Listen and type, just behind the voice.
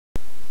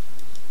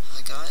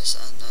Hi guys,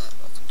 and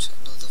welcome to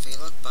another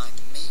vlog by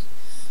me,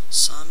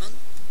 Simon.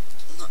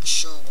 I'm not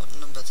sure what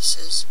number this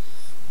is,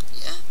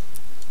 but yeah,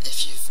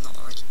 if you've not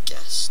already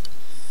guessed,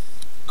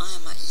 I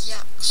am at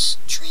Yak's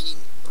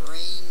training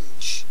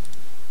range,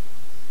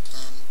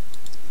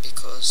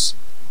 because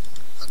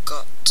I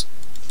got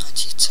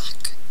 90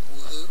 attack,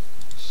 woohoo,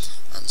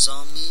 and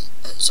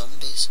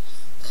zombies,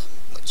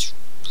 which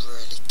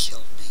really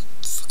killed me.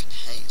 Fucking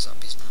hate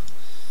zombies now.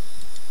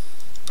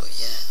 But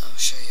yeah, I'll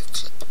show you a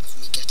clip of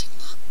me getting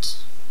that.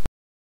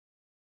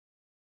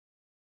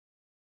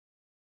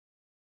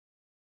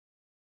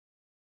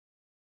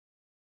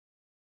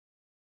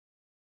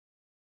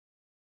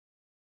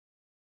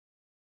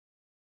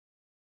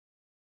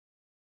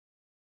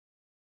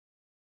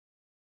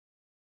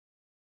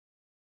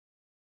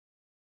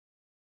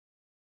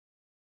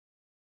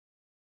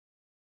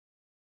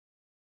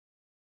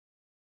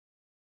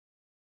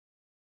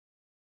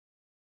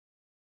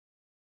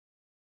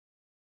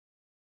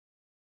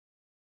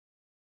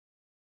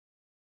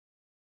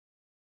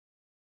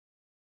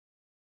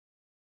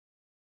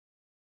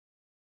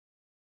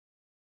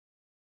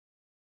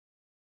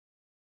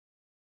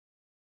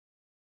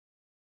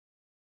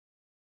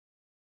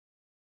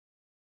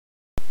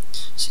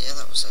 So yeah,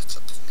 that was a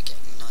clip of me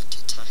getting 90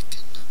 attack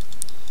and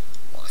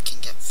what I can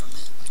get from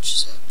it, which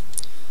is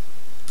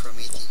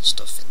Promethean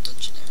stuff and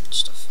Dungeoneering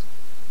stuff.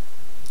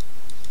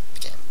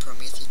 Getting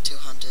Promethean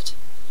 200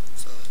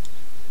 for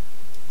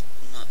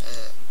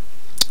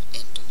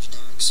in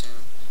Dungeoneering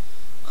soon.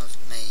 I've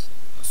made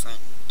my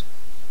friend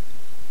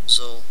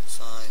Zul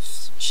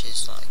 5.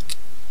 She's like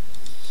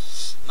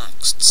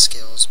maxed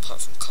skills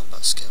apart from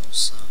combat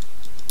skills, so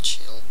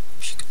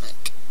she could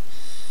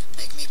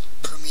make me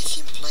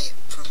Promethean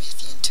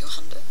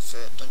 200 for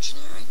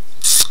Dungeoneering.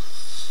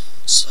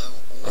 So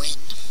win.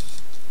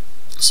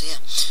 So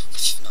yeah,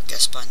 if you've not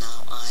guessed by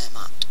now, I am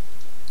at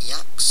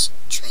Yak's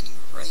training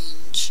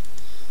range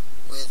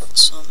with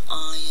some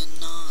iron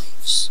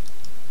knives.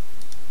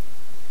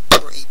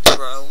 Pretty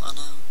pro, I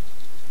know.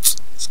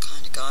 It's the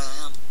kind of guy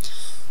I am.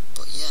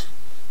 But yeah,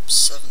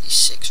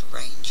 76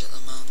 range at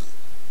the moment.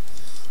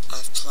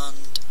 I've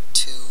planned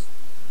to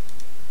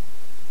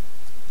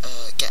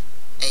get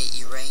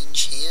 80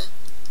 range here,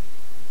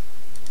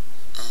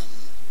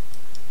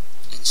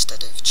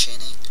 instead of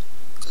chinning,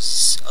 because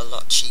it's a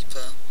lot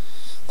cheaper.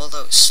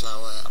 Although it's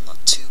slower, I'm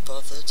not too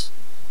bothered.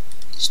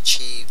 It's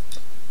cheap.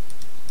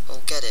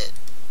 I'll get it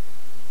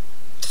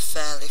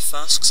fairly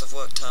fast, because I've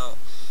worked out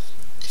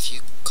if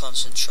you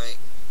concentrate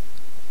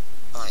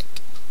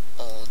like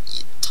all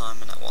your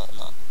time and well,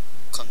 not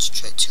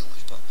concentrate too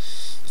much, but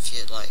if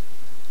you like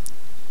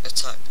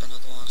attack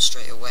another one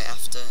straight away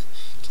after,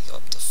 you can go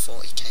up to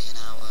 40k an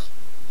hour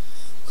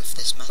with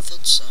this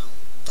method, so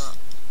that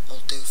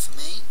will do for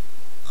me.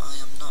 I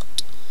am not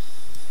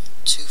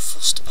too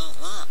fussed about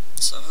that,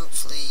 so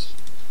hopefully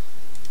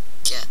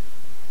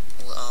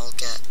I'll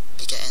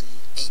be getting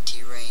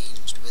 80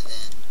 ranged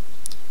within,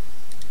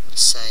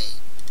 let's say,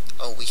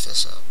 a week or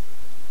so,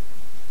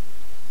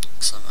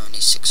 because I'm only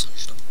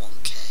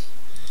 601k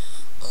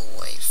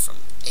away from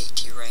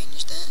 80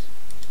 range there,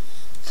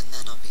 and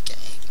then I'll be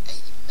getting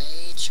 80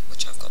 mage,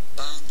 which I've got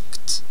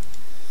banked,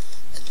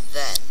 and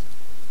then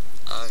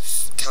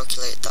I've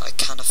calculated that I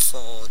can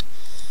afford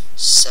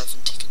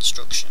 70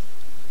 construction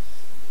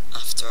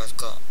after I've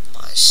got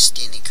my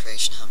stealing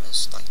creation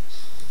hammers, like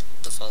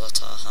the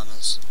volatile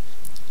hammers,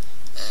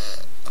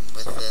 and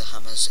with the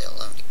hammers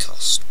it'll only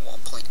cost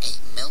 1.8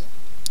 mil,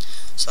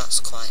 so that's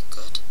quite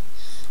good,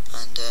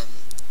 and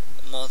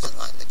more than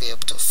likely be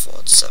able to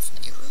afford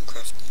 70 rune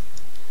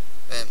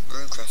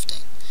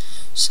crafting,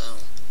 so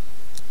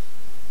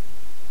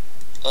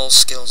all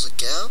skills a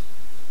go,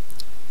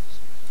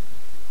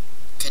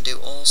 can do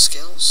all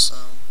skills, so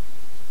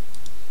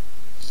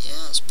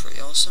yeah, it's pretty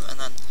awesome. And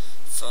then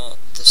for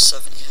the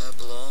 70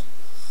 herb lore,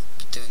 I'll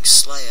be doing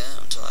Slayer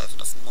until I have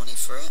enough money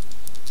for it,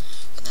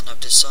 and then I've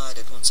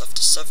decided once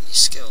after 70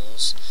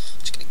 skills,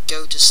 I'm just going to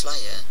go to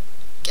Slayer,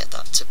 get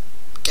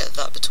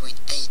that between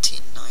 80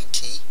 and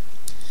 90.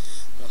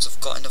 Once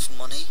I've got enough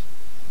money,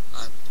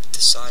 I've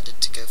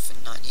decided to go for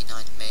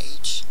 99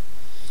 Mage,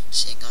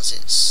 seeing as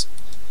it's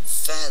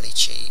fairly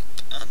cheap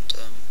and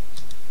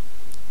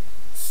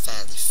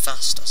fairly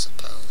fast, I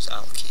suppose,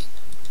 alching.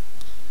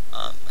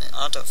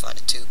 I don't find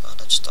it too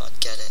bad, I just thought I'd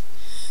get it.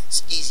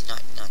 It's easy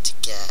 99 to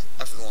get,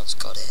 everyone's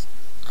got it,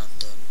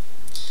 and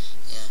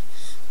yeah,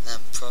 and then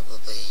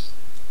probably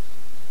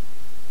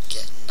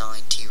get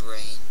 90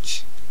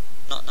 range,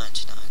 not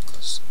 99,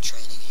 because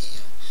training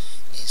here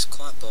is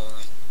quite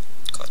boring,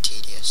 quite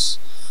tedious,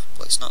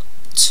 but it's not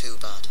too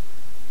bad,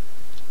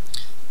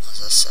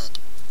 as I said.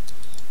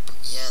 But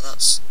yeah,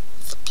 that's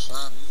the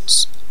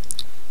plans,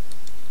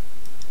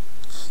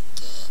 and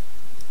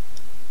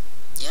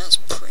yeah, that's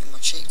pretty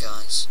much it,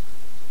 guys.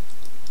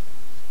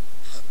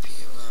 Hope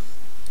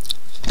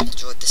you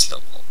enjoyed this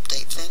little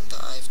update thing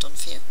that I've done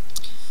for you.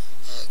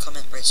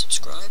 Comment, rate,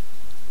 subscribe.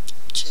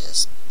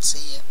 Cheers.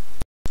 See ya.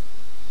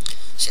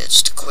 So yeah,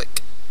 just a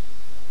quick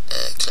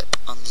clip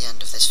on the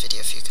end of this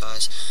video for you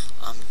guys.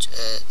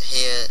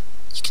 Here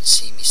you can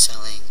see me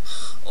selling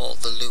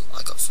loot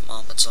I got from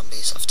armored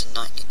zombies after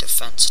 90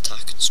 defense,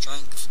 attack, and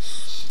strength.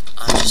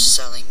 I'm just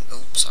selling.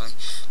 I'm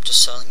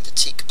just selling the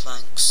teak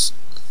planks,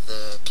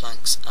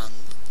 and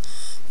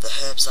the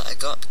herbs that I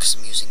got because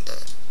I'm using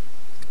the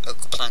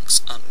oak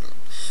planks and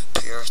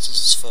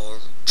puritans for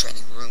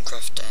training rune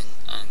crafting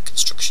and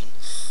construction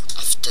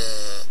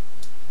after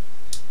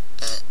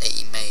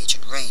 80 mage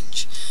and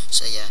range.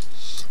 So yeah,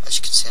 as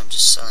you can see, I'm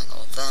just selling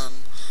all of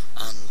them,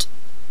 and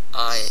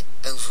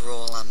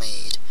overall I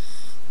made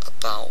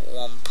about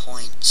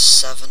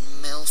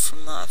 1.7 mil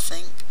from that, I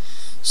think.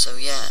 So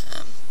yeah,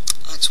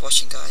 thanks for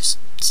watching, guys.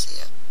 See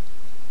ya.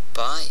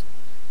 Bye.